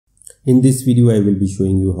In this video, I will be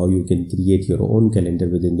showing you how you can create your own calendar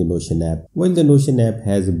within the Notion app. While the Notion app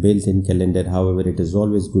has a built-in calendar, however, it is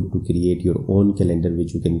always good to create your own calendar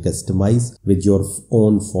which you can customize with your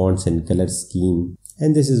own fonts and color scheme.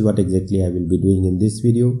 And this is what exactly I will be doing in this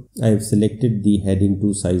video. I have selected the heading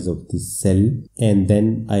to size of the cell, and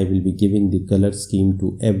then I will be giving the color scheme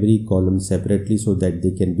to every column separately so that they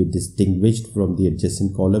can be distinguished from the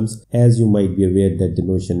adjacent columns. As you might be aware that the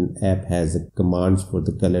Notion app has commands for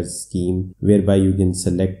the color scheme whereby you can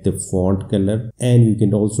select the font color and you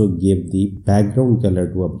can also give the background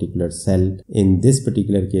color to a particular cell. In this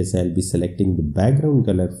particular case, I'll be selecting the background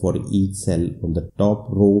color for each cell. On the top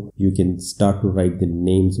row, you can start to write the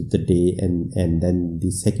names of the day, and then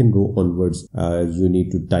the second row onwards you need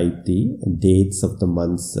to type the dates of the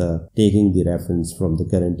months taking the reference from the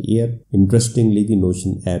current year. Interestingly, the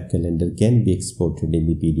Notion app calendar can be exported in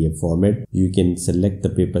the PDF format. You can select the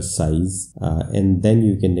paper size and then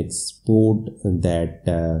you can export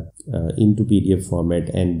that into PDF format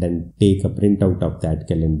and then take a printout of that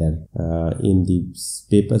calendar in the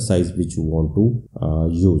paper size which you want to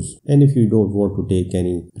use. And if you don't want to take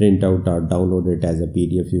any printout or download it as a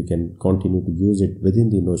PDF, you can continue to use it within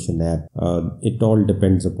the Notion app. It all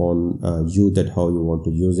depends upon you that how you want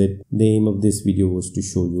to use it. The aim of this video was to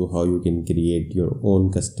show you how you can create your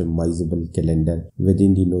own customizable calendar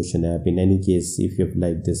within the Notion app. In any case, if you have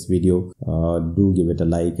liked this video, do give it a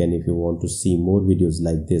like, and if you want to see more videos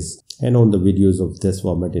like this and on the videos of this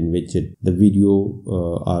format in which the video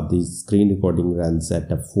or the screen recording runs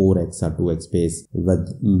at a 4x or 2x pace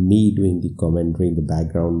with me doing the commentary in the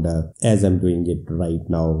background as I'm doing it right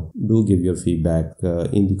now, do give your feedback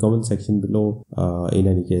in the comment section below. In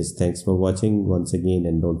any case, thanks for watching once again,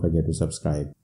 and don't forget to subscribe.